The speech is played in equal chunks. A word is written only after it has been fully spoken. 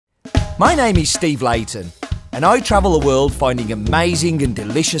My name is Steve Layton, and I travel the world finding amazing and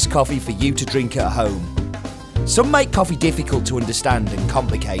delicious coffee for you to drink at home. Some make coffee difficult to understand and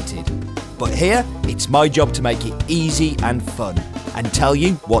complicated, but here it's my job to make it easy and fun and tell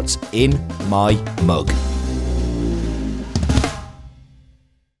you what's in my mug.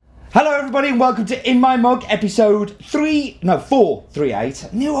 Hello everybody and welcome to In My Mug episode 438. I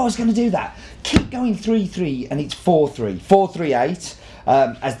knew I was going to do that. Keep going 3-3 and it's 4-3. 438.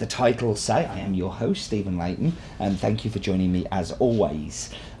 As the title say, I am your host, Stephen Layton, and thank you for joining me as always.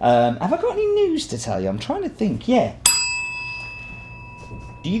 Have I got any news to tell you? I'm trying to think, yeah.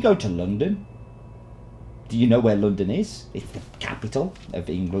 Do you go to London? Do you know where London is? It's the capital of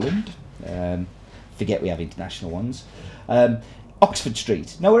England. Forget we have international ones. Oxford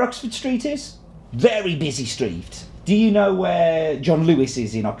Street. Know where Oxford Street is? Very busy street. Do you know where John Lewis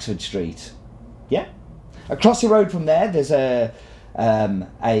is in Oxford Street? Yeah? Across the road from there, there's a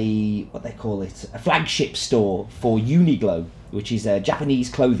what they call it, a flagship store for Uniqlo, which is a Japanese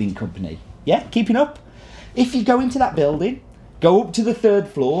clothing company. Yeah, keeping up? If you go into that building, go up to the third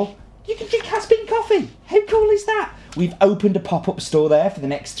floor, you can drink Has-Been coffee. How cool is that? We've opened a pop-up store there for the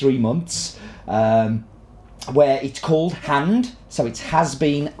next 3 months, where it's called Hand, so it's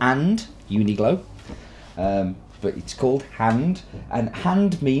Has-Been and Uniqlo, but it's called Hand, and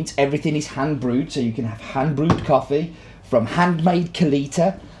Hand means everything is hand-brewed, so you can have hand-brewed coffee, from handmade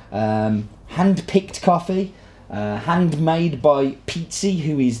Kalita, hand-picked coffee, handmade by Pizzi,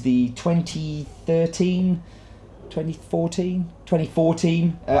 who is the 2014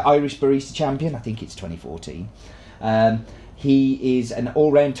 Irish Barista Champion. I think it's 2014. He is an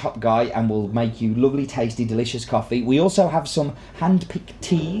all-round top guy and will make you lovely, tasty, delicious coffee. We also have some hand-picked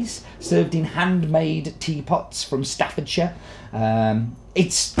teas served in handmade teapots from Staffordshire.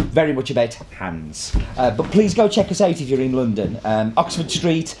 It's very much about hands. But please go check us out if you're in London. Oxford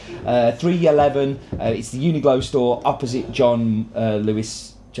Street, 311. It's the Uniqlo store opposite John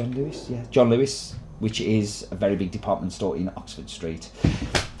Lewis, which is a very big department store in Oxford Street.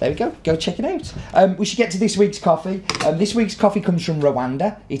 There we go. Go check it out. We should get to this week's coffee. This week's coffee comes from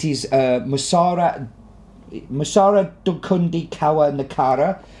Rwanda. It is Musara Dukundi Kawa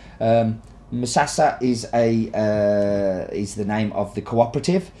Nakara. Musasa is the name of the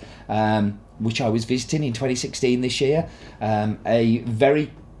cooperative, which I was visiting in 2016 this year. A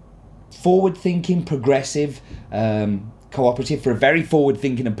very forward-thinking, progressive cooperative for a very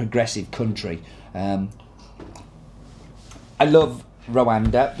forward-thinking and progressive country. I love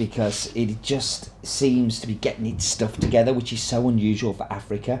Rwanda because it just seems to be getting its stuff together, which is so unusual for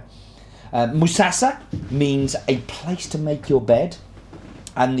Africa. Musasa means a place to make your bed,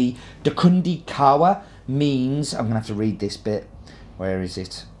 and the Dukundi Kawa means, I'm going to have to read this bit, where is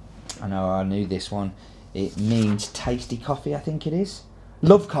it? I know I knew this one. It means tasty coffee, I think it is.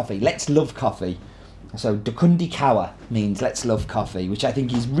 Love coffee, let's love coffee. So Dukundi Kawa means let's love coffee, which I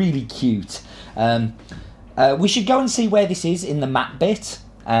think is really cute. We should go and see where this is in the map bit,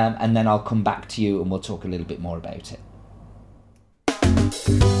 and then I'll come back to you and we'll talk a little bit more about it.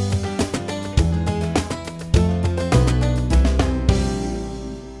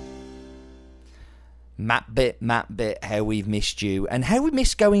 Map bit, how we've missed you and how we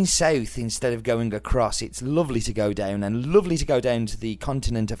missed going south instead of going across. It's lovely to go down, and lovely to go down to the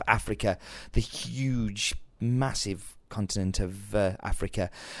continent of Africa, the huge, massive continent of Africa,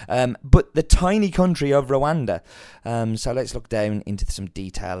 but the tiny country of Rwanda. So let's look down into some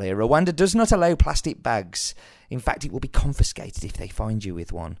detail here. Rwanda does not allow plastic bags. In fact, it will be confiscated if they find you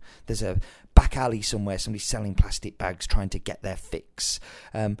with one. There's a back alley somewhere, somebody selling plastic bags trying to get their fix.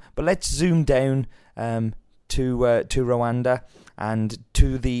 But let's zoom down to Rwanda and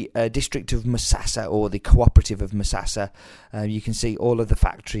to the district of Musasa, or the cooperative of Musasa. You can see all of the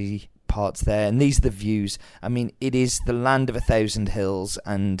factory parts there, and these are the views. I mean, it is the land of 1,000 hills,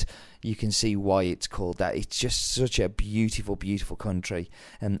 and you can see why it's called that. It's just such a beautiful, beautiful country,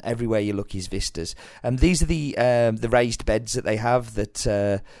 and everywhere you look is vistas. And these are the raised beds that they have that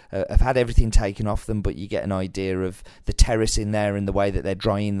have had everything taken off them, but you get an idea of the terrace in there and the way that they're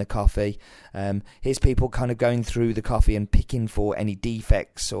drying the coffee. Here's people kind of going through the coffee and picking for any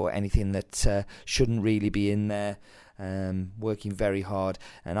defects or anything that shouldn't really be in there. Working very hard,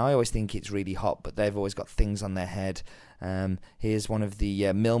 and I always think it's really hot, but they've always got things on their head. Here's one of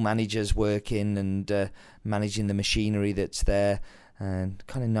the mill managers working and managing the machinery that's there, and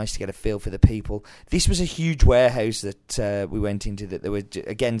kind of nice to get a feel for the people. This was a huge warehouse that we went into, that they were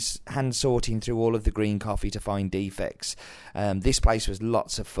again hand sorting through all of the green coffee to find defects. This place was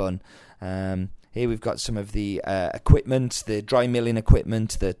lots of fun. Here we've got some of the equipment, the dry milling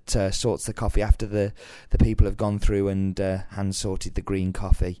equipment that sorts the coffee after the people have gone through and hand sorted the green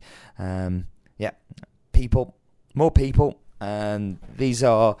coffee. More people. And these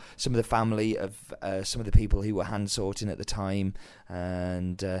are some of the family of some of the people who were hand sorting at the time.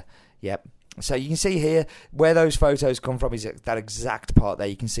 And so you can see here where those photos come from is that exact part there.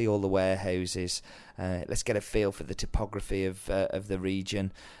 You can see all the warehouses. Let's get a feel for the topography of the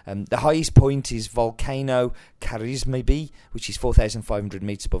region. The highest point is Volcano Karismibi, which is 4,500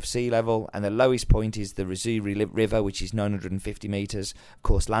 metres above sea level, and the lowest point is the Razuri River, which is 950 metres, of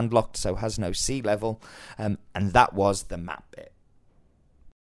course landlocked, so has no sea level, and that was the map bit.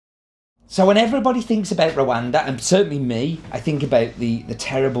 So when everybody thinks about Rwanda, and certainly me, I think about the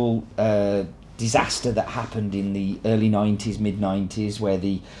terrible disaster that happened in the early 90s, mid-90s, where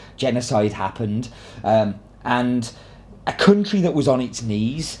the genocide happened, and a country that was on its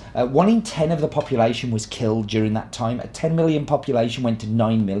knees. 1 in 10 of the population was killed during that time. A 10 million population went to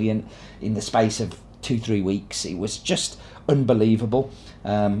 9 million in the space of 2-3 weeks. It was just unbelievable.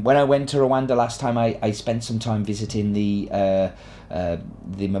 When I went to Rwanda last time, I spent some time visiting the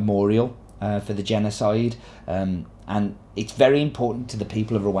memorial for the genocide, and it's very important to the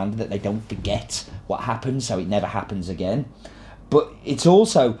people of Rwanda that they don't forget what happened so it never happens again. But it's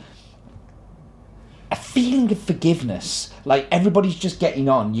also a feeling of forgiveness, like everybody's just getting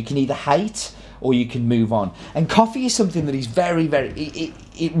on. You can either hate or you can move on, and coffee is something that is very, very,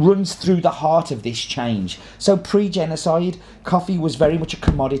 it runs through the heart of this change. So pre-genocide, coffee was very much a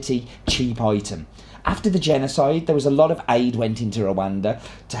commodity, cheap item. After the genocide, there was a lot of aid went into Rwanda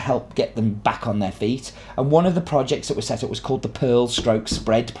to help get them back on their feet. And one of the projects that was set up was called the Pearl Stroke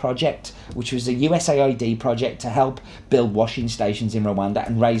Spread Project, which was a USAID project to help build washing stations in Rwanda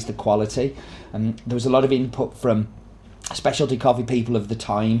and raise the quality. There was a lot of input from specialty coffee people of the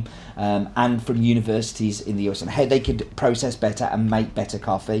time, and from universities in the US on how they could process better and make better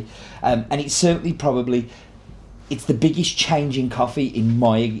coffee. And it's certainly it's the biggest change in coffee in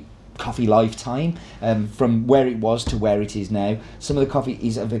my coffee lifetime, from where it was to where it is now. Some of the coffee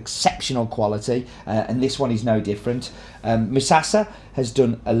is of exceptional quality, and this one is no different. Musasa has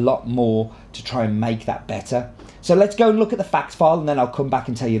done a lot more to try and make that better. So let's go and look at the fact file, and then I'll come back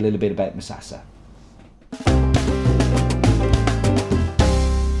and tell you a little bit about Musasa.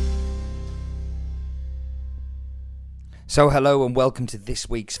 So hello and welcome to this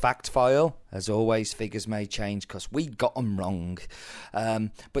week's Fact File. As always, figures may change because we got them wrong.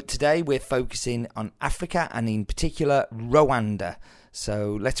 But today we're focusing on Africa and in particular Rwanda.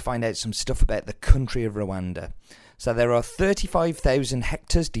 So let's find out some stuff about the country of Rwanda. So there are 35,000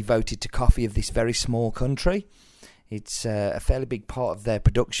 hectares devoted to coffee of this very small country. It's a fairly big part of their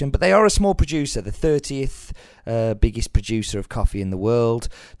production, but they are a small producer, the 30th biggest producer of coffee in the world.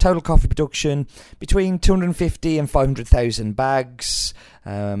 Total coffee production between 250 and 500,000 bags.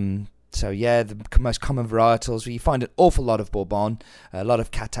 So yeah, the most common varietals, you find an awful lot of Bourbon, a lot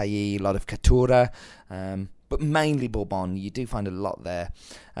of Katai, a lot of Katura, but mainly Bourbon. You do find a lot there.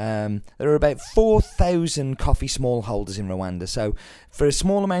 There are about 4,000 coffee smallholders in Rwanda. So for a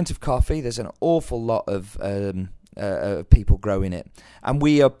small amount of coffee, there's an awful lot of people growing it, and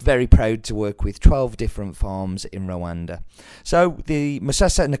we are very proud to work with 12 different farms in Rwanda. So the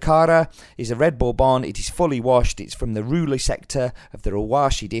Musasa Nakara is a red Bourbon. It is fully washed. It's from the Ruli sector of the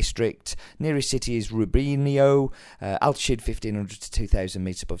Rwashi district. Nearest city is Rubinio, altitude 1,500 to 2,000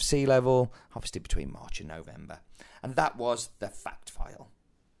 metres above sea level, harvested between March and November. And that was the fact file.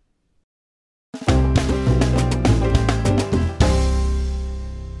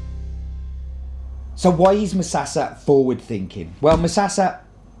 So why is Musasa forward thinking? Well, Musasa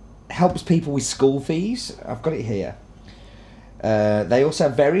helps people with school fees. I've got it here. They also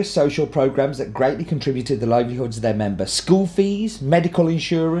have various social programs that greatly contribute to the livelihoods of their members. School fees, medical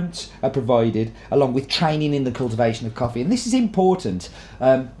insurance are provided, along with training in the cultivation of coffee. And this is important.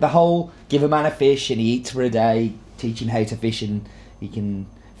 The whole give a man a fish and he eats for a day, teach him how to fish and he can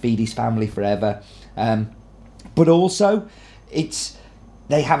feed his family forever. But also,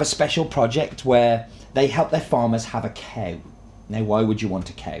 they have a special project where they help their farmers have a cow. Now, why would you want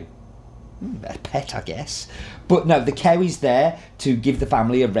a cow? A pet, I guess. But no, the cow is there to give the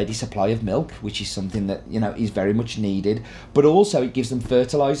family a ready supply of milk, which is something that, is very much needed. But also it gives them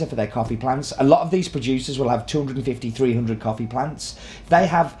fertiliser for their coffee plants. A lot of these producers will have 250, 300 coffee plants. If they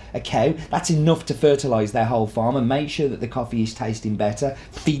have a cow, that's enough to fertilise their whole farm and make sure that the coffee is tasting better,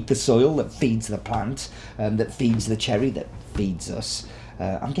 feed the soil that feeds the plant, that feeds the cherry that feeds us.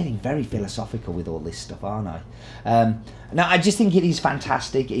 I'm getting very philosophical with all this stuff, aren't I? Now, I just think it is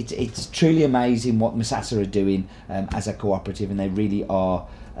fantastic. It's truly amazing what Musasa are doing as a cooperative, and they really are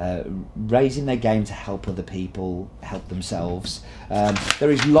raising their game to help other people help themselves.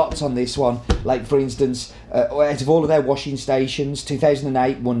 There is lots on this one. Like, for instance, out of all of their washing stations,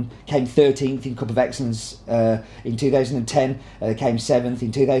 2008 came 13th in Cup of Excellence. In 2010 came 7th.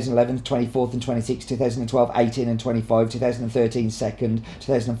 In 2011 24th and 26th. 2012 18 and 25. 2013 2nd.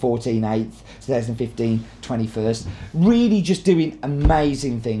 2014 8th. 2015 21st. Really just doing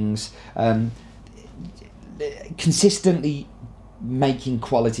amazing things. Consistently making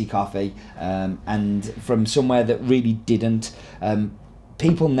quality coffee, and from somewhere that really didn't.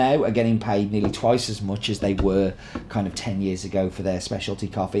 People now are getting paid nearly twice as much as they were kind of 10 years ago for their specialty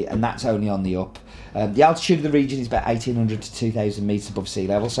coffee, and that's only on the up. The altitude of the region is about 1,800 to 2,000 metres above sea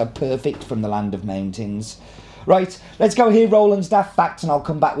level, so perfect from the land of mountains. Right, let's go hear Roland's daft facts, and I'll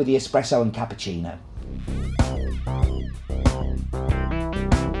come back with the espresso and cappuccino.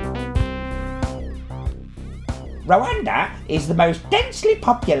 Rwanda is the most densely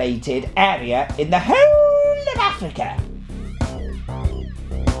populated area in the whole of Africa.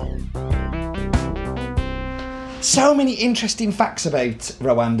 So many interesting facts about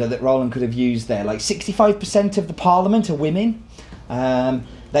Rwanda that Roland could have used there. Like 65% of the parliament are women.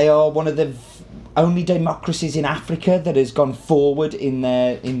 They are one of the only democracies in Africa that has gone forward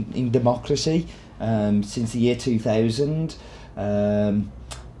in democracy since the year 2000.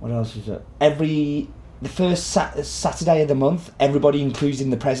 What else was it? The first Saturday of the month, everybody, including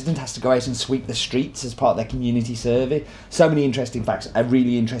the president, has to go out and sweep the streets as part of their community survey. So many interesting facts. A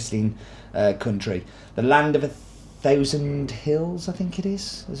really interesting country. The land of 1,000 hills, I think it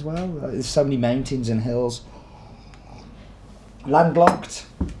is, as well. There's so many mountains and hills. Landlocked.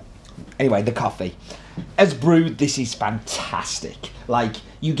 Anyway, the coffee. As brewed, this is fantastic. Like,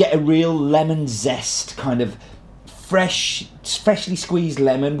 you get a real lemon zest, kind of freshly squeezed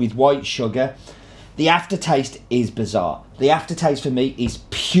lemon with white sugar. The aftertaste is bizarre. The aftertaste for me is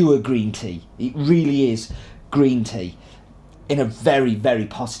pure green tea. It really is green tea in a very, very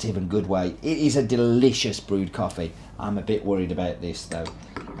positive and good way. It is a delicious brewed coffee. I'm a bit worried about this though.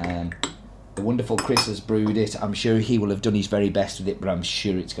 The wonderful Chris has brewed it. I'm sure he will have done his very best with it, but I'm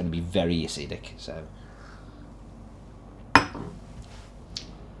sure it's going to be very acidic. So,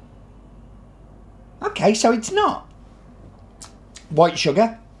 okay, so it's not white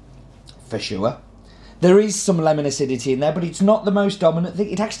sugar, for sure. There is some lemon acidity in there, but it's not the most dominant thing.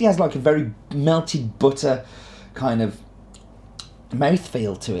 It actually has like a very melted butter kind of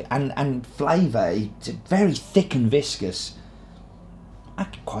mouthfeel to it, and flavour. It's very thick and viscous. I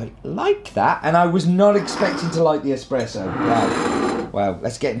quite like that, and I was not expecting to like the espresso. Wow.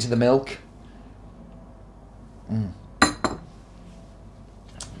 Let's get into the milk. I'm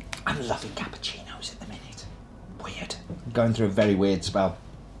loving cappuccinos at the minute. Weird. I'm going through a very weird spell.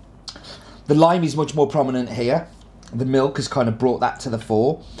 The lime is much more prominent here. The milk has kind of brought that to the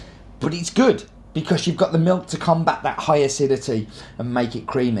fore. But it's good, because you've got the milk to combat that high acidity and make it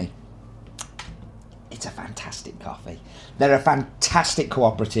creamy. It's a fantastic coffee. They're a fantastic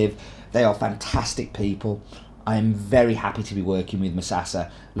cooperative. They are fantastic people. I am very happy to be working with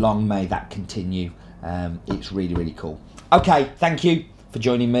Masasa. Long may that continue. It's really, really cool. Okay, thank you for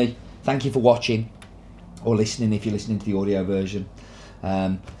joining me. Thank you for watching or listening if you're listening to the audio version.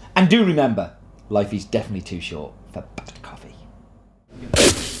 And do remember, life is definitely too short for